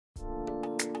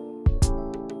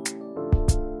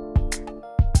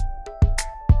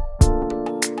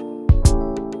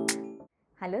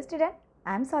Hello student,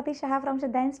 I am Swati Shah from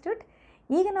Shraddha Institute.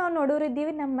 ಈಗ ನಾವು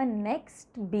ನೋಡೋರಿದ್ದೀವಿ ನಮ್ಮ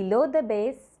ನೆಕ್ಸ್ಟ್ ಬಿಲೋ ದ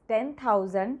ಬೇಸ್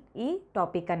 10,000 ಈ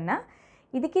ಟಾಪಿಕನ್ನು.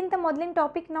 ಇದಕ್ಕಿಂತ ಮೊದಲಿನ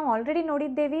ಟಾಪಿಕ್ ನಾವು ಆಲ್ರೆಡಿ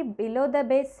ನೋಡಿದ್ದೇವೆ, below the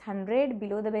base 100,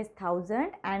 below the base 1000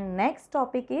 and next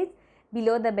topic is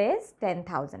below the base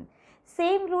 10,000.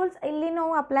 Same rules ಇಲ್ಲಿ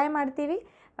ನಾವು ಅಪ್ಲೈ ಮಾಡ್ತೀವಿ.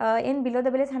 ಏನು ಬಿಲೋ ದ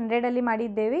ಬೇಸ್ 100ಅಲ್ಲಿ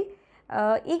ಮಾಡಿದ್ದೇವೆ.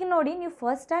 ಈಗ ನೋಡಿ, ನೀವು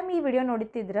ಫಸ್ಟ್ ಟೈಮ್ ಈ ವಿಡಿಯೋ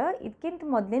ನೋಡುತ್ತಿದ್ರೆ ಇದಕ್ಕಿಂತ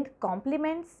ಮೊದಲಿನ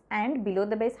compliments and below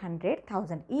the base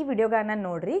 100,000 ಈ ವಿಡಿಯೋಗಳನ್ನ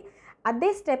ನೋಡಿರಿ. ಅದೇ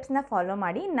ಸ್ಟೆಪ್ಸ್ನ ಫಾಲೋ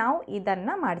ಮಾಡಿ ನಾವು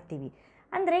ಇದನ್ನು ಮಾಡ್ತೀವಿ.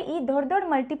 ಅಂದರೆ ಈ ದೊಡ್ಡ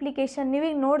ಮಲ್ಟಿಪ್ಲಿಕೇಶನ್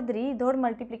ನೀವೀಗ ನೋಡಿದ್ರಿ, ದೊಡ್ಡ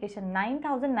ಮಲ್ಟಿಪ್ಲಿಕೇಶನ್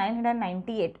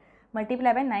 9,998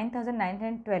 ಮಲ್ಟಿಪ್ಲೈ ಬೈ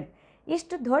 9,912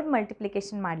 ಇಷ್ಟು ದೊಡ್ಡ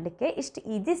ಮಲ್ಟಿಪ್ಲಿಕೇಶನ್ ಮಾಡಲಿಕ್ಕೆ ಇಷ್ಟು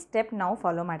ಈಸಿ ಸ್ಟೆಪ್ ನಾವು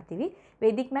ಫಾಲೋ ಮಾಡ್ತೀವಿ.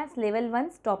 ವೇದಿಕ್ ಮ್ಯಾಥ್ಸ್ ಲೆವೆಲ್ 1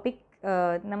 ಟಾಪಿಕ್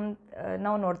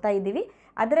ನಾವು ನೋಡ್ತಾ ಇದ್ದೀವಿ.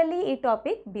 ಅದರಲ್ಲಿ ಈ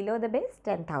ಟಾಪಿಕ್ ಬಿಲೋ ದ ಬೇಸ್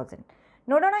 10,000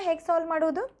 ನೋಡೋಣ ಹೇಗೆ ಸಾಲ್ವ್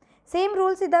ಮಾಡೋದು. ಸೇಮ್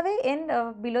ರೂಲ್ಸ್ ಇದ್ದಾವೆ. ಏನು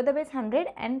ಬಿಲೋ ದ ಬೇಸ್ 100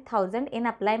 ಆ್ಯಂಡ್ 1000 ಏನು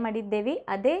ಅಪ್ಲೈ ಮಾಡಿದ್ದೇವೆ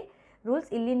ಅದೇ ರೂಲ್ಸ್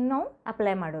ಇಲ್ಲಿ ನಾವು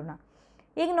ಅಪ್ಲೈ ಮಾಡೋಣ.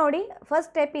 ಈಗ ನೋಡಿ, ಫಸ್ಟ್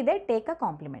ಸ್ಟೆಪ್ ಇದೆ ಟೇಕ್ ಅ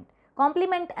ಕಾಂಪ್ಲಿಮೆಂಟ್.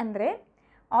 ಕಾಂಪ್ಲಿಮೆಂಟ್ ಅಂದರೆ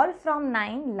all from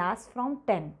 9 last from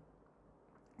 10.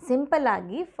 Simple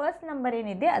ಆಗಿ ಫಸ್ಟ್ ನಂಬರ್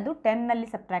ಏನಿದೆ ಅದು 10ನಲ್ಲಿ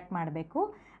ಸಬ್ಟ್ರ್ಯಾಕ್ಟ್ ಮಾಡಬೇಕು.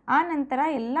 ಆ ನಂತರ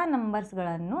ಎಲ್ಲ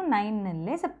ನಂಬರ್ಸ್ಗಳನ್ನು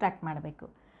 9ನಲ್ಲೇ ಸಬ್ಟ್ರ್ಯಾಕ್ಟ್ ಮಾಡಬೇಕು.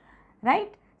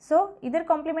 ರೈಟ್? ಸೊ ಇದರ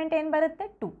ಕಾಂಪ್ಲಿಮೆಂಟ್ ಏನು ಬರುತ್ತೆ?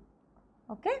 2.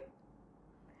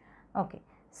 ಓಕೆ.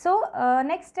 ಸೊ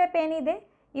ನೆಕ್ಸ್ಟ್ ಸ್ಟೆಪ್ ಏನಿದೆ,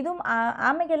 ಇದು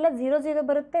ಆಮೇಲೆಲ್ಲ 0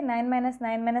 ಬರುತ್ತೆ. 9 -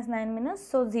 9 -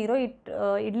 ಸೊ 0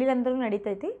 ಇಡ್ಲಿಲ್ಲಂದ್ರೂ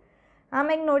ನಡೀತೈತಿ.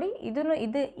 ಆಮೇಲೆ ನೋಡಿ,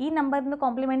 ಈ ನಂಬರ್ನ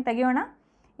ಕಾಂಪ್ಲಿಮೆಂಟ್ ತೆಗಿಯೋಣ.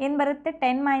 ಏನು ಬರುತ್ತೆ?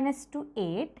 10 - 2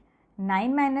 8,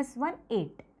 9 - 1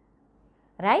 8.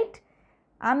 ರೈಟ್?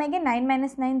 ಆಮೇಲೆ 9 -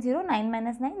 9 0, 9 -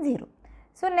 9 0.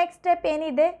 ಸೊ ನೆಕ್ಸ್ಟ್ ಸ್ಟೆಪ್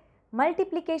ಏನಿದೆ?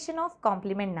 Multiplication of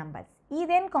compliment numbers.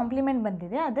 ಇದೇನು ಕಾಂಪ್ಲಿಮೆಂಟ್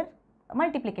ಬಂದಿದೆ ಅದರ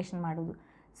ಮಲ್ಟಿಪ್ಲಿಕೇಶನ್ ಮಾಡೋದು.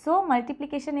 ಸೊ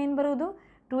ಮಲ್ಟಿಪ್ಲಿಕೇಶನ್ ಏನು ಬರೋದು?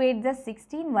 2 8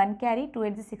 16, 1 ಕ್ಯಾರಿ, 2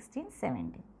 8 16,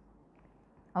 17.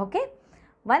 ಓಕೆ,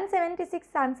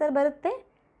 176 ಆನ್ಸರ್ ಬರುತ್ತೆ.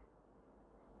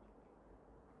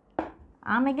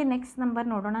 ಆಮೇಲೆ ನೆಕ್ಸ್ಟ್ ನಂಬರ್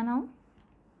ನೋಡೋಣ ನಾವು.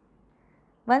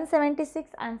 176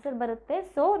 ಆನ್ಸರ್ ಬರುತ್ತೆ.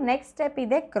 ಸೊ ನೆಕ್ಸ್ಟ್ ಸ್ಟೆಪ್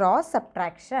ಇದೆ ಕ್ರಾಸ್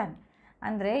ಸಬ್ಟ್ರಾಕ್ಷನ್.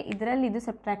 ಅಂದರೆ ಇದರಲ್ಲಿ ಇದು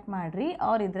ಸಬ್ಟ್ರ್ಯಾಕ್ಟ್ ಮಾಡಿರಿ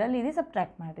ಅವ್ರು ಇದರಲ್ಲಿ ಇದು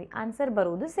ಸಬ್ಟ್ರ್ಯಾಕ್ಟ್ ಮಾಡಿರಿ, ಆನ್ಸರ್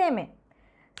ಬರುವುದು ಸೇಮೇ.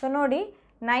 ಸೊ ನೋಡಿ,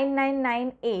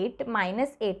 9998 -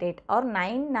 88 और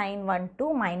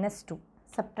 9912 - 2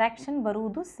 ಸಬ್ಟ್ರ್ಯಾಕ್ಷನ್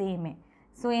ಬರುವುದು ಸೇಮೇ.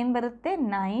 ಸೊ ಏನು ಬರುತ್ತೆ?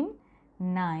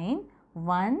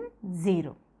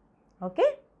 9910. ಓಕೆ,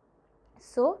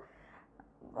 ಸೊ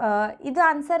ಇದು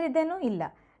ಆನ್ಸರ್ ಇದೇನೂ ಇಲ್ಲ.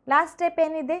 ಲಾಸ್ಟ್ ಸ್ಟೆಪ್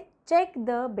ಏನಿದೆ? Check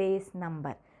the base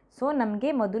number. So ನಮಗೆ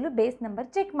ಮೊದಲು ಬೇಸ್ ನಂಬರ್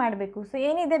ಚೆಕ್ ಮಾಡಬೇಕು. ಸೊ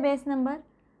ಏನಿದೆ ಬೇಸ್ ನಂಬರ್?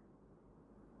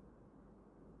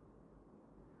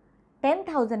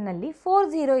 10,000ನಲ್ಲಿ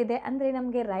 40 ಇದೆ. ಅಂದರೆ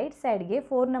ನಮಗೆ ರೈಟ್ ಸೈಡ್ಗೆ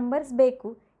 4 ನಂಬರ್ಸ್ ಬೇಕು.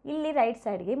 ಇಲ್ಲಿ ರೈಟ್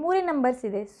ಸೈಡ್ಗೆ 3 ನಂಬರ್ಸ್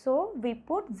ಇದೆ. So we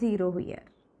put 0 here.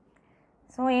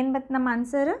 So ಏನು ಬತ್ತು ನಮ್ಮ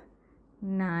ಆನ್ಸರ್?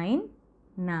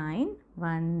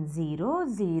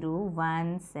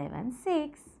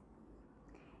 99100176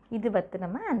 ಇದು ಬತ್ತು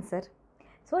ನಮ್ಮ ಆನ್ಸರ್.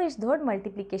 ಸೊ ಇಷ್ಟು ದೊಡ್ಡ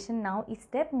ಮಲ್ಟಿಪ್ಲಿಕೇಶನ್ ನಾವು ಈ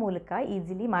ಸ್ಟೆಪ್ ಮೂಲಕ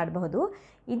ಈಸಿಲಿ ಮಾಡಬಹುದು.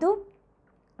 ಇದು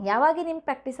ಯಾವಾಗ ನಿಮ್ಗೆ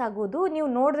ಪ್ರಾಕ್ಟೀಸ್ ಆಗೋದು? ನೀವು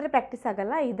ನೋಡಿದ್ರೆ ಪ್ರಾಕ್ಟೀಸ್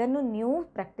ಆಗೋಲ್ಲ. ಇದನ್ನು ನೀವು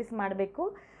ಪ್ರಾಕ್ಟೀಸ್ ಮಾಡಬೇಕು.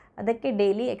 ಅದಕ್ಕೆ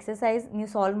ಡೈಲಿ ಎಕ್ಸಸೈಸ್ ನೀವು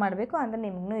ಸಾಲ್ವ್ ಮಾಡಬೇಕು, ಅಂದರೆ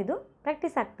ನಿಮಗೂ ಇದು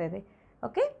ಪ್ರಾಕ್ಟೀಸ್ ಆಗ್ತಾಯಿದೆ.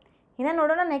 ಓಕೆ, ಇನ್ನು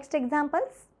ನೋಡೋಣ ನೆಕ್ಸ್ಟ್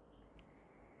ಎಕ್ಸಾಂಪಲ್ಸ್.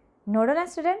 ನೋಡೋಣ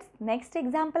ಸ್ಟೂಡೆಂಟ್ಸ್ ನೆಕ್ಸ್ಟ್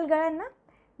ಎಕ್ಸಾಂಪಲ್ಗಳನ್ನು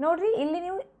ನೋಡಿರಿ. ಇಲ್ಲಿ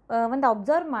ನೀವು ಒಂದು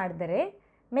ಅಬ್ಸರ್ವ್ ಮಾಡಿದರೆ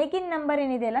ಮೇಕಿನ್ ನಂಬರ್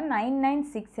ಏನಿದೆಯಲ್ಲ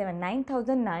 9967,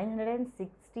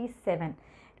 9967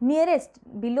 ನಿಯರೆಸ್ಟ್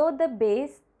ಬಿಲೋ ದ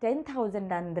ಬೇಸ್ 10,000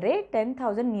 ಅಂದರೆ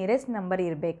 10,000 ನಿಯರೆಸ್ಟ್ ನಂಬರ್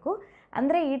ಇರಬೇಕು.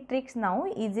 ಅಂದರೆ ಈ ಟ್ರಿಕ್ಸ್ ನಾವು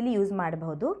ಈಸಿಲಿ ಯೂಸ್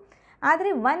ಮಾಡಬಹುದು. ಆದರೆ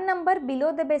 1 ನಂಬರ್ ಬಿಲೋ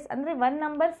ದ ಬೇಸ್ ಅಂದರೆ 1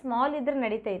 ನಂಬರ್ ಸ್ಮಾಲ್ ಇದ್ರೆ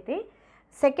ನಡೀತೈತಿ.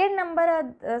 ಸೆಕೆಂಡ್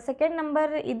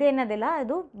ನಂಬರ್ ಇದೇನದಿಲ್ಲ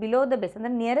ಅದು ಬಿಲೋ ದ ಬೇಸ್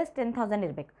ಅಂದರೆ ನಿಯರೆಸ್ಟ್ 10,000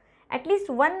 ಇರಬೇಕು. At least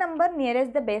 1 number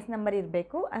nearest the base number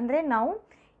ಇರಬೇಕು. ಅಂದರೆ ನಾವು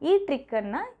ಈ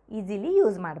ಟ್ರಿಕ್ಕನ್ನು ಈಸಿಲಿ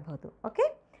ಯೂಸ್ ಮಾಡಬಹುದು. ಓಕೆ,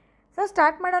 ಸೊ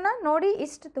ಸ್ಟಾರ್ಟ್ ಮಾಡೋಣ. ನೋಡಿ,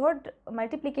 ಇಷ್ಟು ದೊಡ್ಡ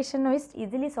ಮಲ್ಟಿಪ್ಲಿಕೇಶನ್ ಇಷ್ಟು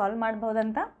ಈಸಿಲಿ ಸಾಲ್ವ್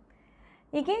ಮಾಡ್ಬೋದಂತ.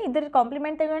 ಹೀಗೆ ಇದ್ರ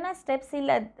ಕಾಂಪ್ಲಿಮೆಂಟ್ ತೆಗೋಣ. ಸ್ಟೆಪ್ಸ್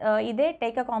ಇಲ್ಲ ಇದೆ.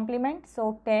 Take a compliment. So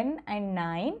 10 and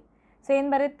 9. So ಏನು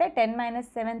ಬರುತ್ತೆ? 10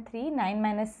 - 7 3,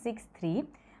 9 - 6 3.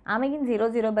 ಆಮೇಗಿನ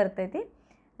 0 ಬರ್ತೈತಿ.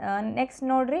 ನೆಕ್ಸ್ಟ್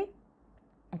ನೋಡಿರಿ,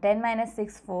 10 -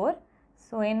 6 4.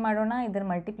 ಸೊ ಏನು ಮಾಡೋಣ? ಇದ್ರ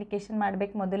ಮಲ್ಟಿಪ್ಲಿಕೇಶನ್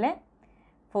ಮಾಡಬೇಕು ಮೊದಲೇ.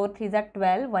 4 3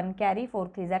 12, 1 ಕ್ಯಾರಿ, 4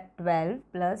 3 12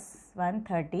 ಪ್ಲಸ್ 1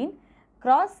 13.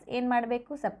 ಕ್ರಾಸ್ ಏನು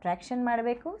ಮಾಡಬೇಕು? ಸಬ್ಟ್ರ್ಯಾಕ್ಷನ್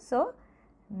ಮಾಡಬೇಕು. ಸೊ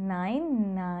 9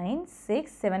 9 6,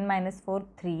 7 - 4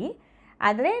 3.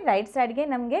 ಆದರೆ ರೈಟ್ ಸೈಡ್ಗೆ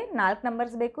ನಮಗೆ 4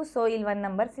 ನಂಬರ್ಸ್ ಬೇಕು. ಸೊ ಇಲ್ಲಿ 1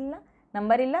 ನಂಬರ್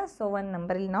ಇಲ್ಲ. ಸೊ 1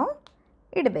 ನಂಬರ್ ಇಲ್ಲಿ ನಾವು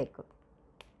ಇಡಬೇಕು.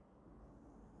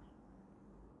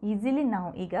 ಈಸಿಲಿ ನಾವು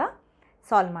ಈಗ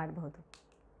ಸಾಲ್ವ್ ಮಾಡಬಹುದು.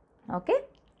 ಓಕೆ,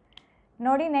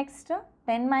 ನೋಡಿ ನೆಕ್ಸ್ಟ್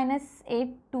 10 -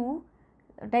 8 2,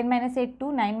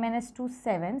 9 - 2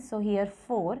 7. So here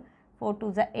 4 2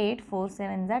 8, 4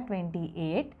 7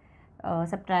 28.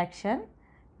 Subtraction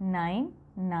 9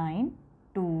 9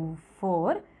 2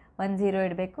 4 1 0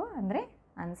 ಇಡಬೇಕು ಅಂದರೆ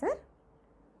ಆನ್ಸರ್.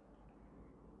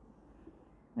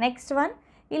 ನೆಕ್ಸ್ಟ್ ಒನ್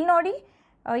ಇಲ್ಲಿ ನೋಡಿ,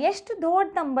 ಎಷ್ಟು ದೊಡ್ಡ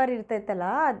ನಂಬರ್ ಇರ್ತೈತಲ್ಲ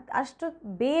ಅಷ್ಟು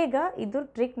ಬೇಗ ಇದ್ರ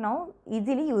ಟ್ರಿಕ್ ನಾವು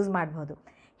ಈಸಿಲಿ ಯೂಸ್ ಮಾಡ್ಬೋದು.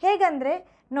 ಹೇಗಂದರೆ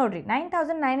ನೋಡಿರಿ,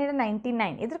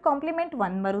 9999 ಇದ್ರ ಕಾಂಪ್ಲಿಮೆಂಟ್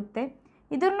 1 ಬರುತ್ತೆ,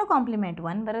 ಇದ್ರೂ ಕಾಂಪ್ಲಿಮೆಂಟ್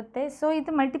 1 ಬರುತ್ತೆ. ಸೊ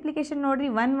ಇದು ಮಲ್ಟಿಪ್ಲಿಕೇಶನ್ ನೋಡಿರಿ,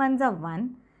 1 1s 1.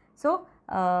 ಸೊ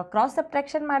ಕ್ರಾಸ್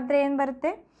ಸಬ್ಟ್ರಾಕ್ಷನ್ ಮಾಡಿದ್ರೆ ಏನು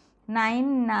ಬರುತ್ತೆ,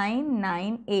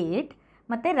 9998.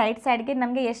 ಮತ್ತು ರೈಟ್ ಸೈಡ್ಗೆ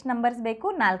ನಮಗೆ ಎಷ್ಟು ನಂಬರ್ಸ್ ಬೇಕು,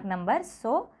 4 ನಂಬರ್ಸ್.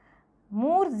 ಸೊ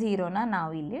 3 0ನ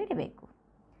ನಾವು ಇಲ್ಲಿ ಇಡಬೇಕು.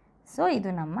 ಸೊ ಇದು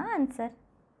ನಮ್ಮ ಆನ್ಸರ್.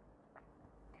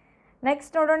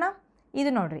 ನೆಕ್ಸ್ಟ್ ನೋಡೋಣ, ಇದು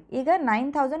ನೋಡಿರಿ, ಈಗ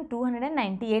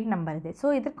 9298 ನಂಬರ್ ಇದೆ. ಸೊ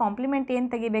ಇದ್ರ ಕಾಂಪ್ಲಿಮೆಂಟ್ ಏನು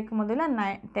ತೆಗಿಬೇಕು ಮೊದಲು,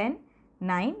 10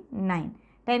 9 9.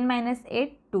 10 -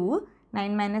 8 2,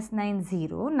 9 - 9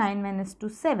 0, 9 - 2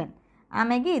 7.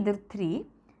 ಆಮೇಲೆ ಇದ್ರ 3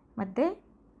 ಮತ್ತು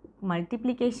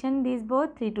multiplication these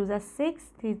both, 3 2s 6,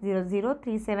 3 0 0,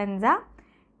 3 7s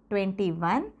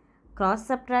 21. Cross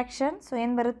subtraction, so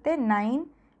ಏನು ಬರುತ್ತೆ, 9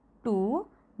 2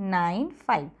 9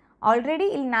 5. ಆಲ್ರೆಡಿ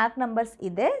ಇಲ್ಲಿ 4 ನಂಬರ್ಸ್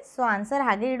ಇದೆ. ಸೊ ಆನ್ಸರ್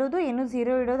ಹಾಗೆ ಇಡೋದು, ಏನು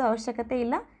 0 ಇಡೋದು ಅವಶ್ಯಕತೆ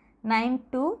ಇಲ್ಲ.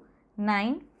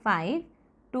 9295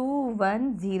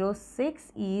 2106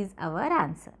 ಈಸ್ ಅವರ್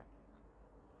ಆನ್ಸರ್.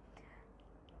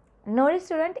 ನೋಡಿ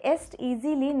ಸ್ಟೂಡೆಂಟ್, ಎಷ್ಟು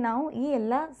ಈಸಿಲಿ ನಾವು ಈ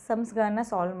ಎಲ್ಲ ಸಮ್ಸ್ಗಳನ್ನು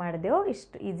ಸಾಲ್ವ್ ಮಾಡಿದೆವು,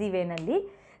 ಇಷ್ಟು ಈಸಿ ವೇನಲ್ಲಿ.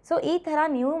 ಸೊ ಈ ಥರ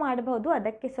ನೀವು ಮಾಡಬಹುದು.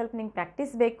 ಅದಕ್ಕೆ ಸ್ವಲ್ಪ ನಿಮ್ಗೆ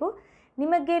ಪ್ರಾಕ್ಟೀಸ್ ಬೇಕು.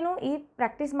 ನಿಮಗೇನು ಈ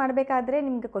ಪ್ರಾಕ್ಟೀಸ್ ಮಾಡಬೇಕಾದ್ರೆ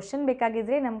ನಿಮಗೆ ಕ್ವಶನ್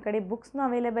ಬೇಕಾಗಿದ್ದರೆ ನಮ್ಮ ಕಡೆ ಬುಕ್ಸ್ನೂ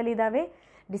ಅವೈಲೇಬಲ್ ಇದ್ದಾವೆ,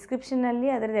 ಡಿಸ್ಕ್ರಿಪ್ಷನ್ನಲ್ಲಿ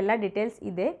ಅದರದ್ದೆಲ್ಲ ಡೀಟೇಲ್ಸ್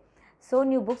ಇದೆ. ಸೊ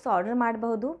ನೀವು ಬುಕ್ಸ್ ಆರ್ಡರ್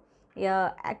ಮಾಡಬಹುದು.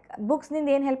 ಬುಕ್ಸ್ನಿಂದ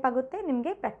ಏನು ಹೆಲ್ಪ್ ಆಗುತ್ತೆ,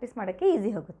 ನಿಮಗೆ ಪ್ರಾಕ್ಟೀಸ್ ಮಾಡೋಕ್ಕೆ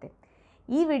ಈಸಿ ಹೋಗುತ್ತೆ.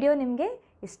 ಈ ವಿಡಿಯೋ ನಿಮಗೆ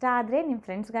ಇಷ್ಟ ಆದರೆ ನಿಮ್ಮ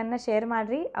ಫ್ರೆಂಡ್ಸ್ಗಳನ್ನ ಶೇರ್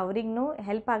ಮಾಡಿರಿ, ಅವ್ರಿಗೂ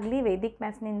ಹೆಲ್ಪ್ ಆಗಲಿ. ವೇದಿಕ್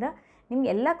ಮ್ಯಾಥ್ಸ್ನಿಂದ ನಿಮ್ಗೆ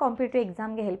ಎಲ್ಲ ಕಾಂಪಿಟೇಟಿವ್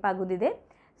ಎಕ್ಸಾಮ್ಗೆ ಹೆಲ್ಪ್ ಆಗೋದಿದೆ.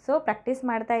 ಸೊ ಪ್ರಾಕ್ಟೀಸ್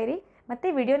ಮಾಡ್ತಾಯಿರಿ ಮತ್ತು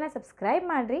ವಿಡಿಯೋನ ಸಬ್ಸ್ಕ್ರೈಬ್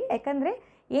ಮಾಡಿರಿ, ಯಾಕಂದರೆ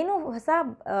ಏನು ಹೊಸ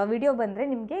ವಿಡಿಯೋ ಬಂದರೆ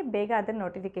ನಿಮಗೆ ಬೇಗ ಅದರ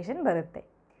ನೋಟಿಫಿಕೇಷನ್ ಬರುತ್ತೆ.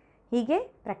 ಹೀಗೆ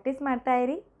practice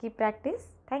ಮಾಡ್ತಾಯಿರಿ. Keep practice.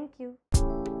 Thank you.